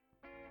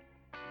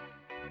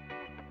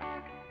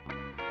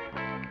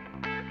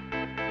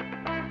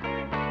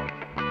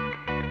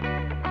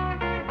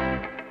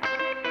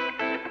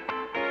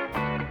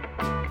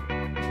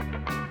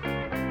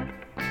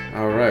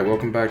All right,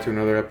 welcome back to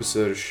another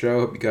episode of the show.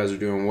 Hope you guys are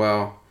doing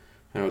well.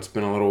 I know it's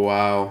been a little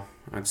while.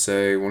 I'd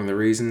say one of the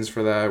reasons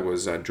for that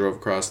was I drove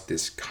across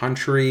this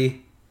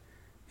country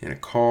in a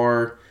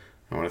car.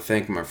 I want to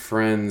thank my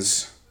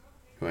friends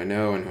who I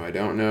know and who I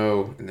don't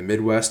know in the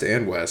Midwest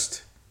and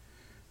West,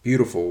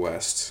 beautiful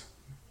West,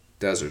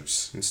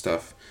 deserts and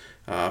stuff,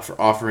 for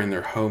offering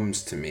their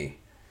homes to me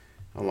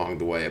along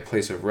the way. A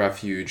place of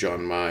refuge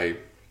on my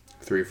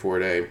 3-4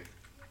 day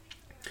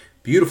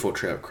beautiful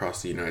trip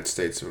across the United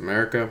States of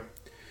America.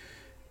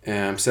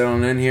 And I'm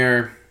settling in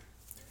here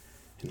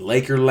in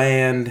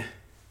Lakerland,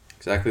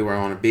 exactly where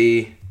I want to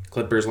be.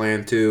 Clippers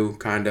land too,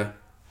 kinda.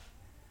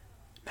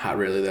 Not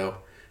really though.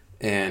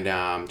 And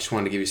just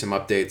wanted to give you some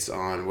updates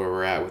on where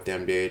we're at with the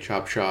NBA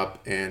Chop Shop,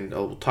 and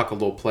we'll talk a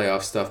little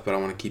playoff stuff, but I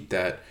want to keep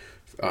that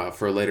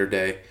for a later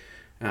day.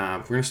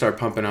 We're gonna start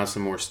pumping out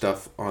some more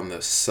stuff on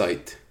the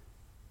site.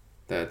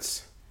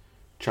 That's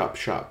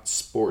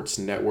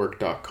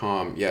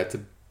chopshopsportsnetwork.com. Yeah, it's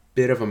a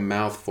bit of a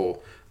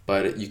mouthful,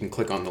 but you can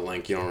click on the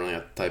link. You don't really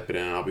have to type it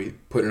in. I'll be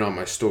putting it on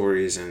my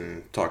stories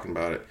and talking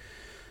about it.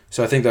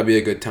 So I think that'll be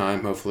a good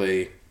time.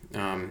 Hopefully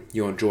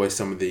you'll enjoy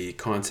some of the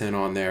content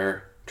on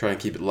there. Try and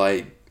keep it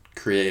light,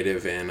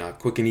 creative, and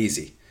quick and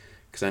easy.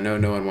 Because I know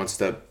no one wants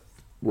to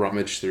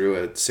rummage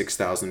through a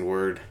 6,000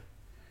 word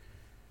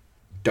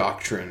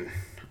doctrine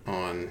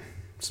on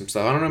some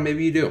stuff. I don't know,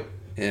 maybe you do.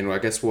 And I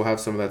guess we'll have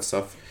some of that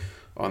stuff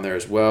on there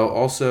as well.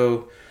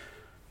 Also,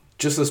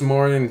 just this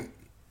morning,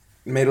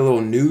 made a little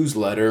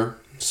newsletter,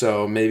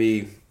 so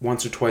maybe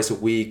once or twice a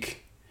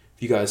week,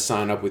 if you guys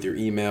sign up with your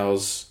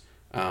emails,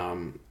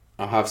 I'll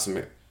have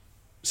some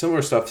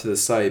similar stuff to the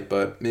site,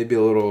 but maybe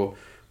a little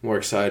more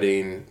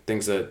exciting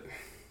things that,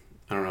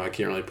 I don't know, I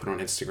can't really put on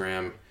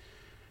Instagram.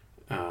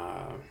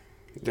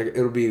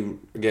 It'll be,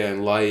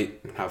 again,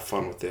 light and have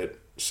fun with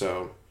it,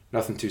 so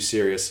nothing too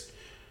serious.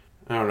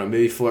 I don't know,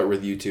 maybe flirt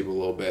with YouTube a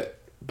little bit,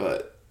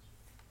 but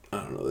I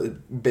don't know,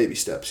 baby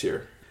steps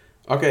here.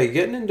 Okay,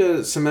 getting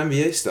into some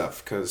NBA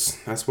stuff, because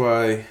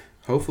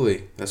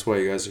hopefully that's why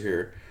you guys are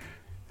here.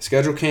 The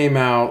schedule came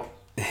out,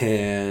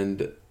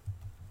 and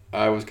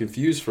I was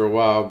confused for a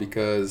while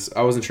because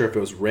I wasn't sure if it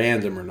was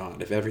random or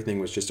not, if everything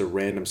was just a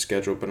random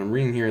schedule, but I'm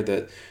reading here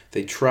that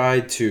they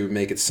tried to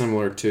make it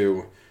similar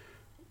to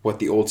what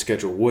the old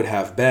schedule would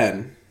have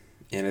been,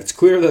 and it's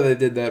clear that they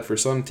did that for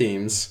some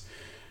teams,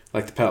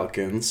 like the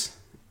Pelicans.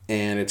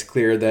 And it's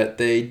clear that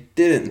they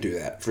didn't do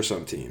that for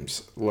some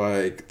teams,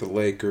 like the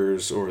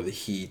Lakers or the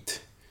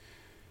Heat,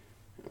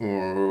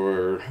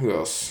 or who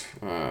else?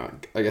 I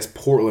guess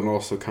Portland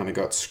also kind of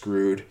got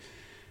screwed.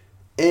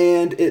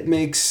 And it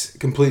makes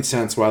complete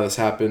sense why this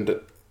happened,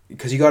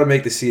 because you got to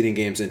make the seeding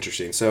games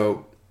interesting.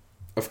 So,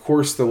 of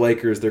course, the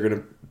Lakers, they're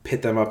going to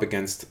pit them up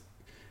against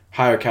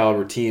higher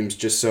caliber teams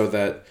just so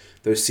that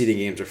those seeding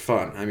games are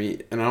fun. I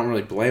mean, and I don't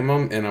really blame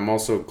them, and I'm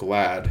also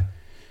glad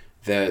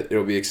that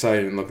it'll be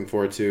exciting and looking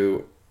forward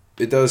to.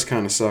 It does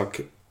kind of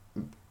suck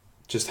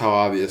just how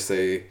obvious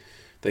they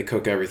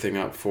cook everything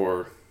up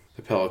for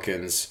the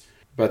Pelicans.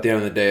 But at the end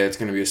of the day, it's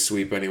going to be a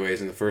sweep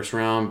anyways in the first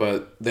round.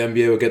 But the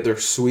NBA will get their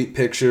sweet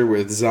picture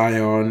with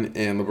Zion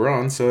and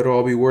LeBron, so it'll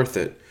all be worth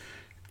it.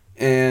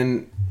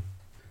 And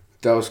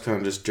that was kind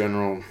of just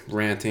general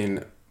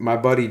ranting. My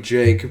buddy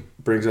Jake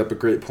brings up a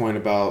great point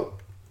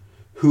about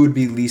who would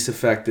be least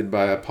affected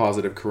by a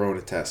positive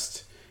corona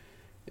test.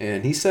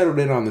 And he settled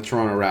in on the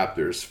Toronto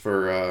Raptors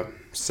for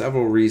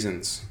several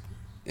reasons.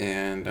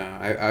 And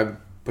I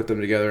put them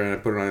together and I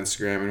put it on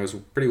Instagram, and it was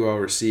pretty well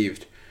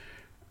received.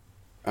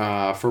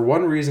 For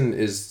one reason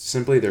is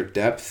simply their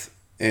depth,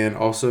 and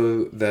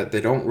also that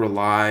they don't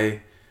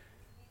rely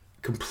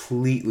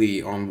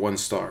completely on one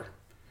star,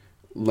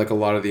 like a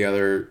lot of the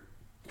other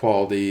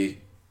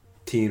quality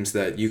teams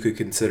that you could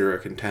consider a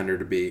contender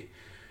to be.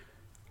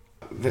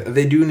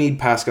 They do need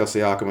Pascal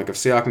Siakam. Like, if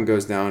Siakam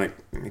goes down, it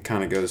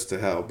kind of goes to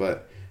hell.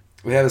 But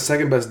we have the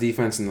second best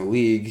defense in the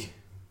league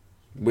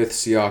with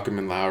Siakam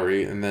and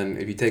Lowry. And then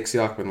if you take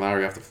Siakam and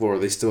Lowry off the floor,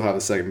 they still have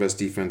the second best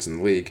defense in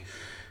the league.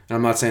 And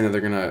I'm not saying that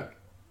they're going to,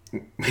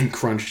 in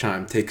crunch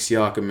time, take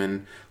Siakam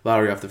and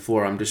Lowry off the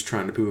floor. I'm just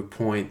trying to prove a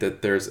point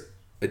that there's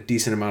a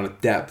decent amount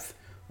of depth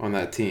on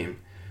that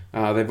team.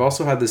 They've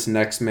also had this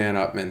next man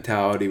up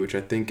mentality, which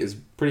I think is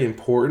pretty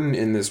important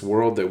in this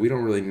world that we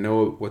don't really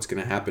know what's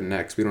going to happen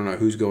next. We don't know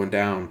who's going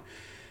down.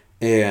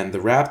 And the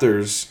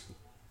Raptors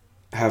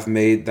have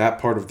made that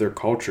part of their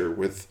culture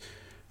with,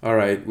 all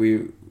right,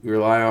 we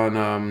rely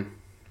on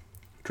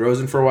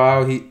Drazen for a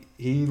while.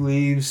 He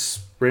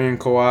leaves, bring in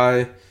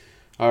Kawhi.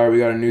 All right, we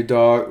got a new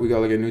dog. We got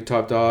like a new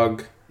top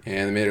dog,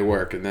 and they made it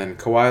work. And then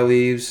Kawhi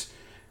leaves,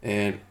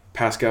 and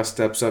Pascal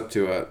steps up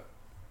to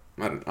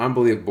an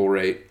unbelievable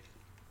rate.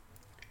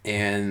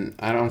 And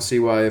I don't see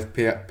why, if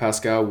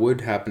Pascal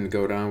would happen to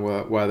go down,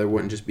 why there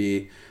wouldn't just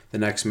be the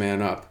next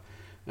man up.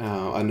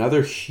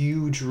 Another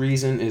huge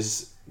reason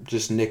is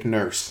just Nick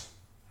Nurse.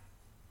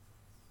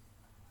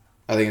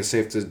 I think it's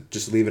safe to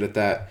just leave it at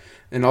that.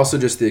 And also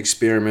just the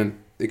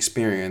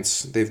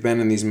experience. They've been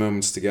in these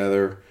moments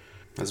together,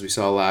 as we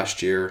saw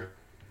last year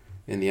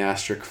in the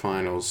Asterisk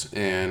Finals,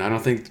 and I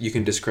don't think you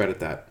can discredit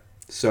that.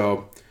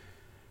 So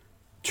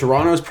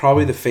Toronto's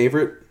probably the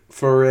favorite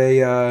for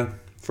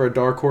a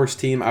dark horse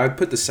team. I would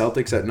put the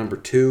Celtics at number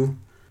 2,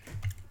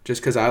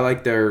 just because I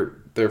like their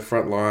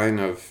front line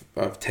of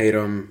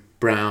Tatum,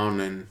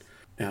 Brown,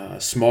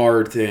 and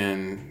Smart,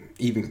 and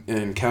even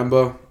and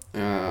Kemba.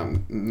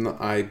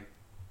 I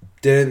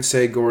didn't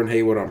say Gordon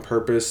Hayward on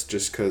purpose,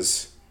 just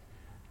because,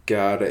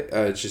 God,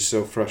 it's just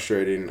so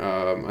frustrating.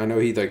 I know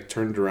he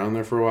turned it around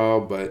there for a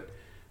while, but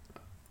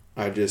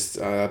I'm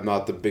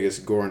not the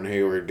biggest Gordon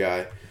Hayward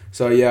guy.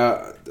 So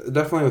yeah,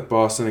 definitely with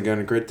Boston again,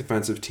 a great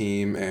defensive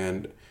team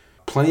and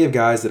plenty of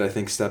guys that I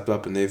think stepped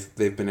up and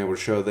they've been able to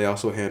show. They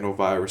also handle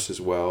viruses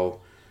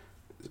well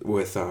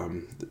with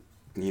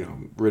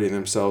ridding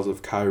themselves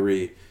of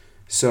Kyrie.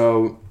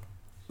 So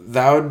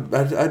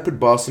I'd put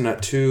Boston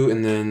at 2,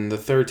 and then the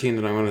third team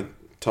that I want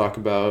to talk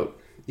about,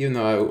 even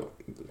though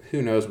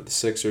who knows with the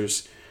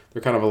Sixers,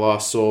 they're kind of a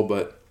lost soul,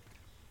 but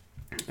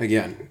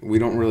again, we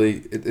don't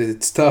really.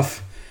 It's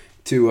tough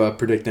to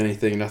predict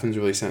anything. Nothing's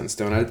really set in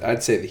stone.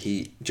 I'd say the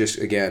Heat. Just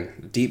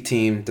again, deep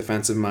team,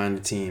 defensive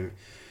minded team,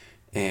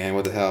 and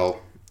what the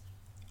hell,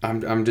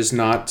 I'm just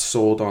not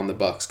sold on the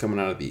Bucks coming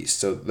out of the East.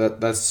 So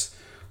that's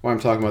why I'm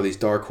talking about these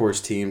dark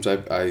horse teams.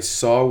 I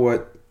saw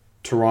what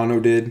Toronto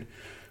did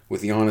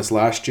with Giannis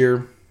last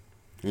year.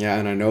 Yeah,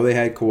 and I know they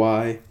had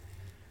Kawhi,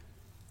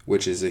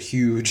 which is a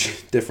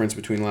huge difference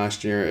between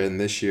last year and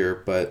this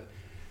year, but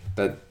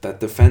that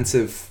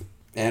defensive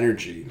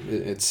energy,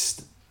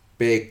 it's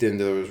baked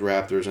into those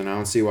Raptors, and I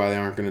don't see why they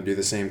aren't going to do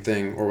the same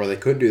thing, or why they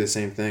couldn't do the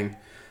same thing,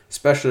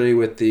 especially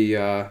with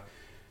the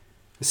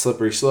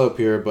slippery slope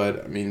here.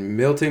 But I mean,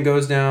 Milton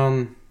goes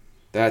down,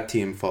 that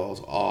team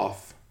falls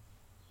off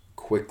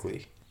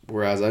quickly.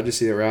 Whereas I just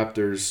see the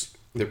Raptors,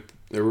 they're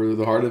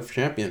the heart of the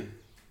champion,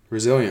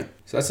 resilient.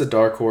 So that's the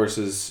dark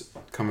horses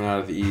coming out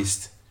of the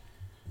East.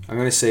 I'm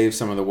going to save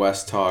some of the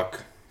West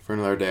talk for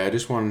another day. I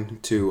just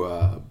wanted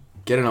to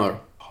get another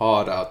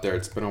pod out there.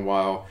 It's been a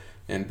while,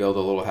 and build a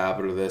little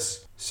habit of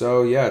this.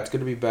 So yeah, it's good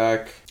to be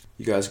back.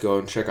 You guys go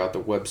and check out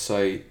the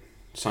website.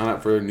 Sign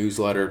up for a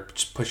newsletter.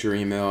 Just put your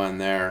email in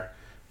there.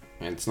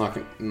 And it's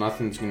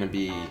nothing's going to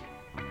be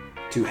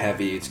too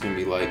heavy. It's going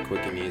to be light,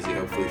 quick, and easy.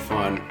 Hopefully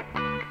fun.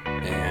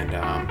 And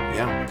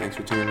yeah, thanks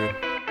for tuning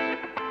in.